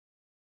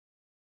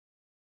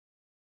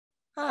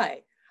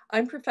Hi,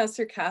 I'm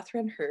Professor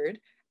Catherine Hurd,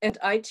 and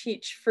I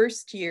teach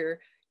first year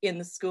in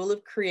the School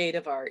of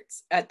Creative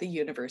Arts at the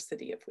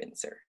University of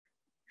Windsor.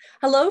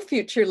 Hello,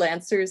 future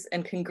Lancers,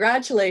 and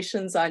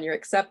congratulations on your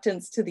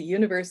acceptance to the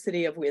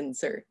University of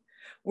Windsor.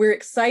 We're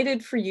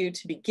excited for you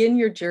to begin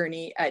your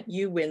journey at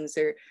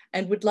UWindsor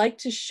and would like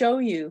to show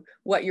you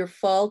what your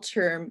fall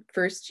term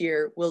first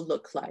year will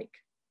look like.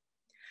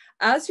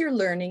 As you're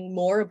learning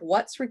more of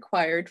what's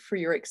required for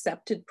your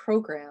accepted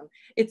program,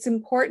 it's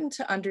important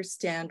to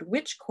understand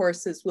which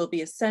courses will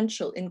be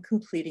essential in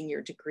completing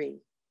your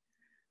degree.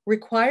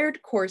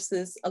 Required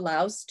courses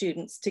allow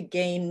students to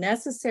gain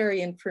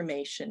necessary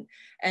information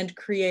and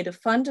create a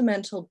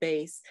fundamental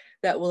base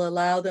that will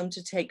allow them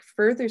to take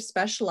further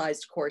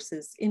specialized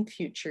courses in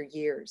future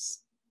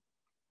years.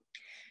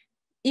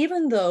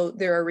 Even though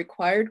there are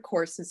required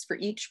courses for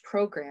each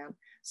program,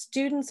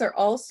 students are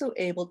also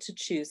able to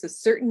choose a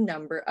certain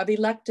number of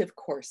elective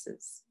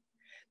courses.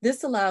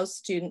 This allows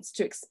students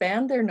to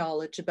expand their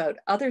knowledge about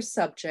other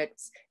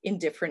subjects in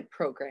different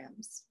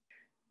programs.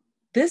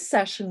 This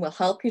session will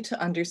help you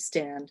to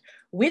understand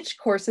which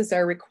courses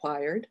are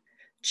required,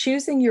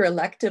 choosing your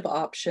elective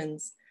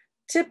options,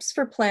 tips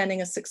for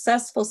planning a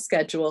successful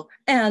schedule,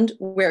 and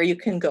where you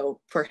can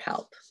go for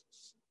help.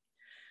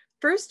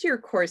 First year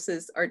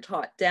courses are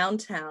taught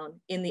downtown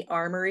in the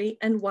Armory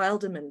and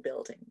Wildman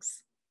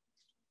buildings.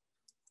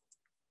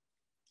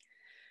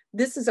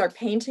 This is our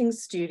painting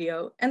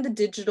studio and the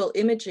digital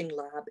imaging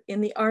lab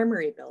in the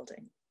Armory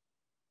building.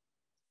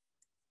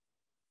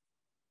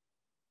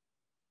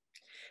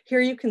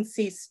 Here you can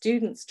see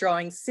students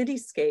drawing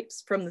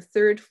cityscapes from the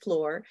third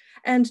floor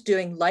and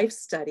doing life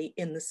study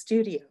in the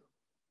studio.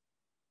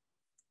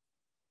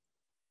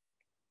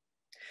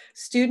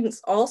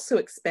 Students also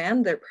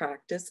expand their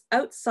practice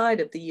outside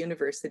of the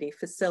university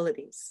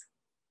facilities.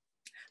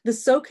 The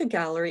Soka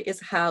Gallery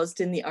is housed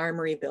in the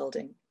Armory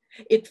building.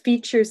 It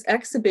features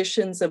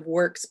exhibitions of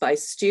works by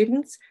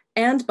students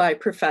and by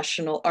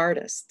professional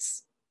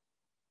artists.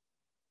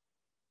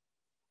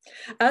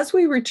 As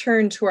we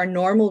return to our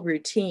normal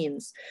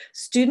routines,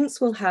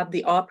 students will have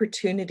the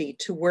opportunity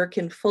to work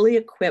in fully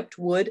equipped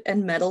wood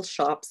and metal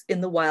shops in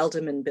the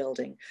Wildman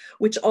building,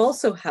 which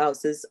also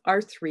houses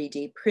our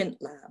 3D print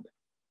lab.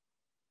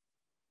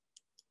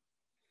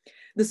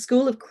 The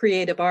School of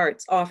Creative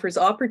Arts offers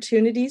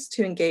opportunities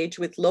to engage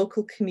with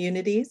local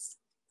communities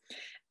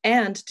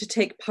and to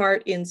take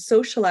part in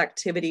social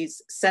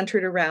activities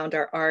centered around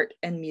our art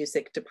and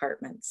music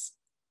departments.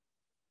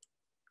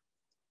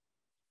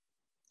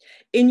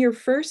 In your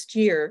first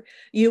year,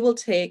 you will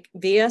take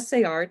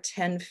VSAR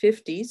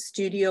 1050,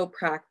 Studio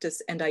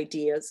Practice and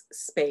Ideas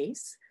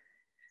Space,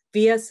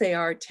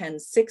 VSAR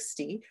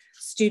 1060,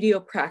 Studio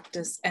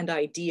Practice and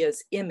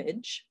Ideas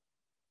Image,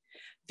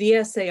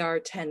 VSAR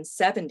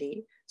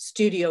 1070,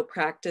 Studio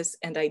Practice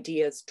and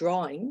Ideas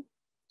Drawing,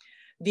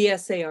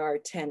 VSAR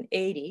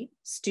 1080,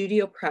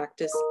 Studio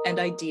Practice and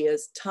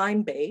Ideas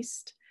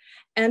Time-Based,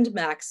 and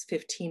Max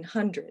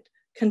 1500,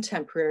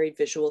 Contemporary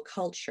Visual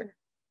Culture.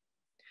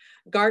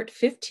 GART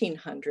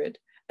 1500,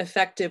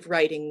 Effective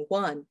Writing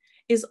 1,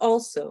 is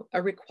also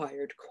a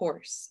required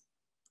course.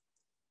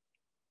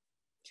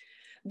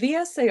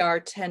 VSAR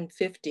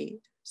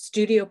 1050,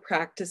 Studio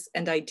Practice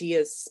and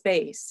Ideas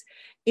Space,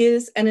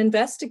 is an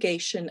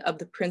investigation of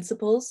the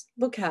principles,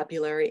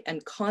 vocabulary,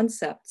 and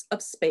concepts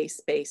of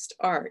space-based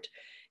art,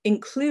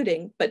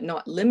 including, but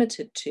not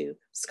limited to,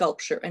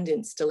 sculpture and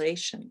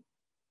installation.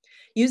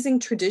 Using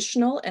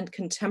traditional and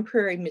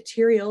contemporary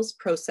materials,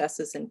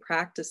 processes, and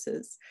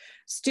practices,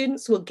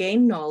 students will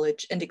gain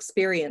knowledge and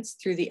experience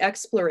through the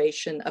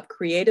exploration of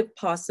creative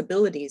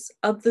possibilities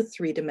of the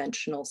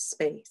three-dimensional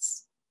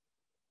space.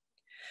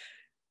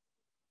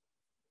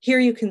 Here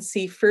you can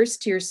see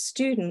first-year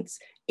students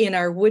in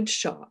our wood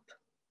shop.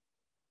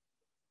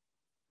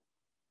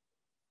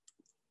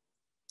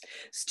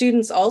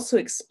 Students also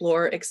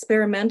explore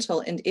experimental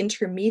and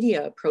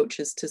intermedia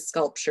approaches to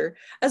sculpture,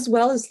 as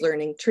well as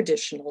learning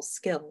traditional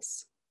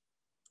skills.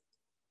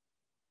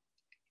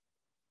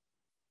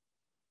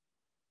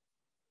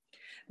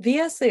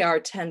 VSAR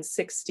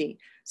 1060,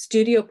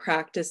 Studio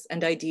Practice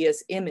and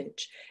Ideas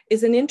Image,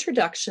 is an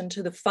introduction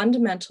to the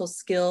fundamental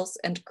skills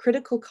and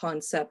critical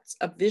concepts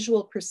of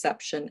visual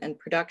perception and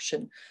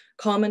production,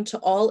 common to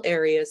all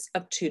areas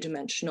of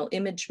two-dimensional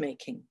image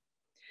making.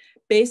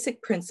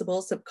 Basic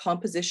principles of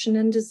composition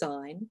and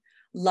design,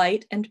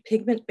 light and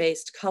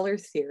pigment-based color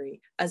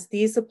theory, as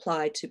these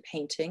apply to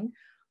painting,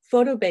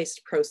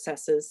 photo-based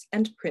processes,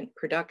 and print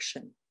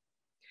production.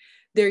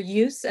 Their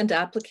use and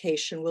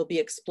application will be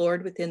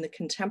explored within the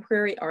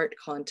contemporary art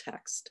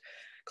context.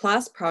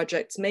 Class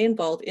projects may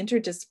involve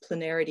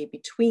interdisciplinarity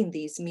between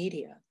these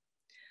media.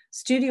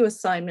 Studio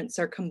assignments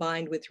are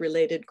combined with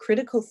related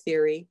critical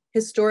theory,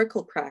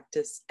 historical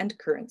practice, and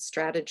current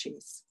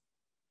strategies.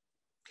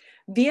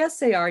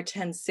 VSAR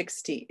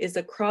 1060 is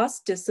a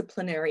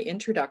cross-disciplinary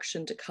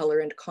introduction to color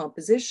and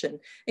composition,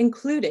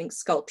 including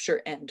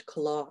sculpture and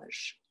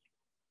collage.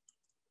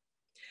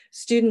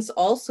 Students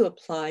also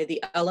apply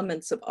the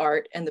elements of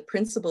art and the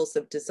principles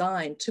of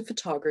design to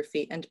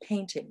photography and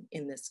painting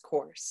in this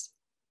course.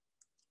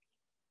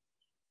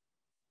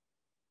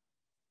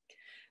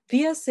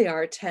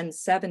 VSAR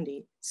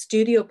 1070,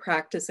 Studio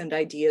Practice and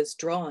Ideas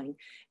Drawing,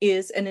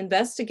 is an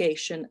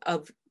investigation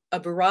of a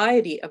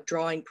variety of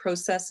drawing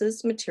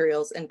processes,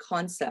 materials, and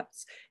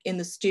concepts in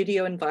the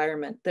studio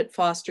environment that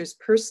fosters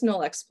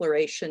personal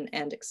exploration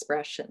and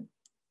expression.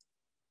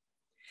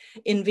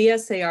 In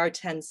VSAR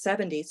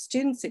 1070,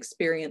 students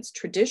experience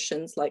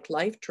traditions like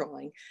life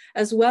drawing,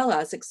 as well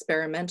as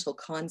experimental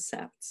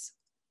concepts.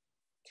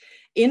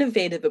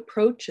 Innovative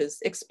approaches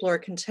explore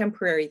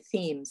contemporary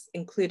themes,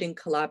 including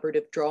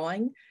collaborative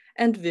drawing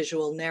and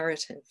visual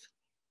narrative.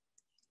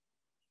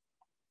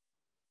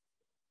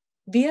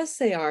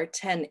 VSAR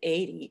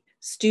 1080,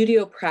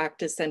 Studio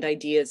Practice and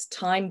Ideas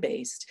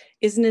Time-Based,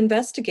 is an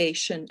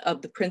investigation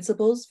of the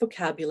principles,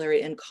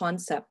 vocabulary, and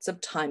concepts of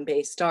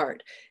time-based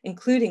art,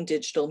 including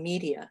digital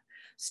media.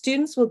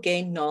 Students will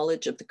gain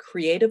knowledge of the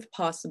creative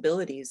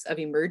possibilities of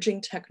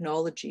emerging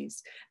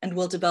technologies and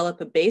will develop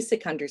a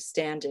basic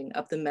understanding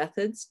of the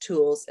methods,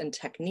 tools, and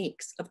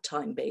techniques of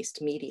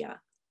time-based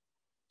media.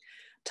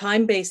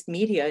 Time-based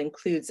media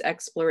includes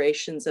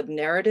explorations of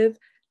narrative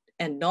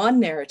and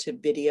non-narrative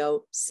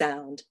video,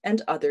 sound,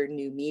 and other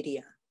new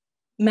media.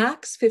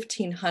 Max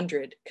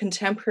 1500,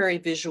 Contemporary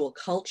Visual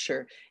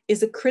Culture,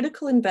 is a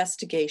critical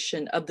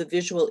investigation of the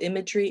visual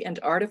imagery and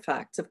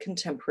artifacts of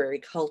contemporary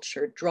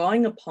culture,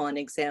 drawing upon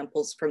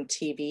examples from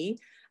TV,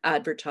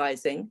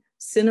 advertising,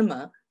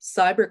 cinema,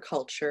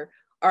 cyberculture,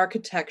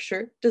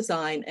 architecture,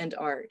 design, and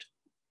art.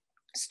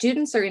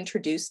 Students are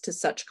introduced to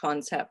such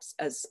concepts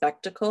as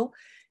spectacle,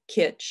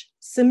 kitsch,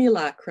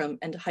 simulacrum,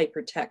 and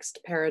hypertext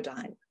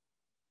paradigm.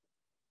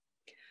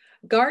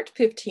 GART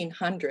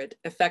 1500,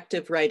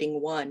 Effective Writing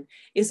 1,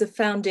 is a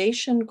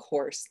foundation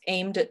course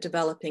aimed at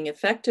developing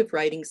effective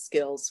writing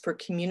skills for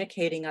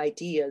communicating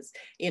ideas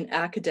in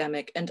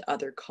academic and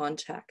other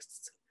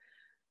contexts.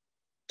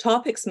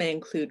 Topics may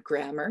include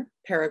grammar,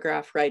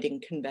 paragraph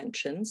writing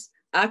conventions,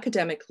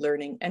 academic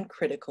learning, and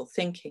critical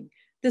thinking.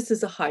 This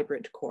is a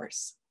hybrid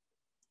course.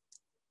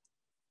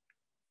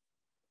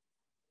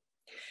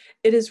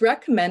 It is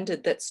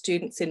recommended that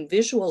students in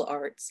visual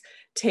arts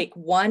take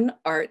one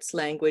arts,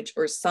 language,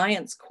 or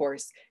science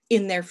course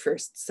in their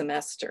first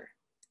semester.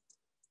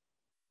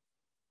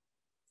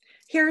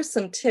 Here are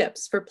some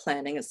tips for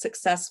planning a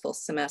successful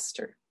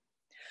semester.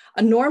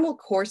 A normal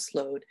course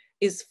load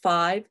is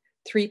 5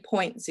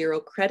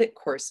 3.0 credit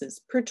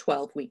courses per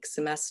 12-week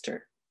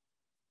semester.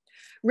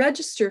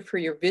 Register for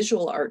your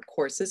visual art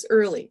courses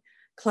early.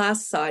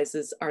 Class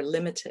sizes are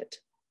limited.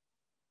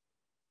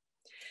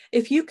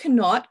 If you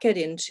cannot get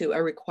into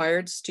a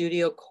required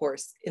studio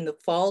course in the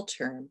fall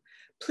term,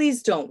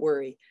 please don't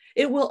worry.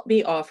 It will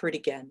be offered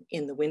again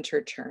in the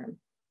winter term.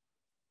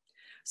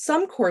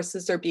 Some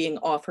courses are being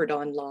offered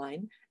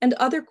online and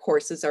other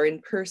courses are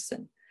in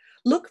person.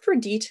 Look for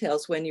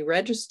details when you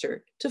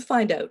register to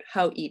find out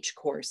how each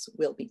course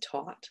will be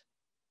taught.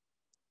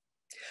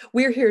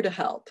 We're here to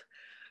help.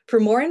 For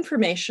more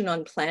information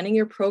on planning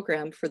your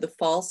program for the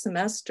fall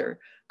semester,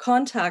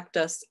 contact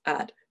us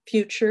at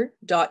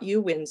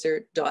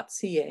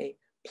future.uwindsor.ca.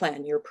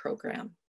 Plan your program.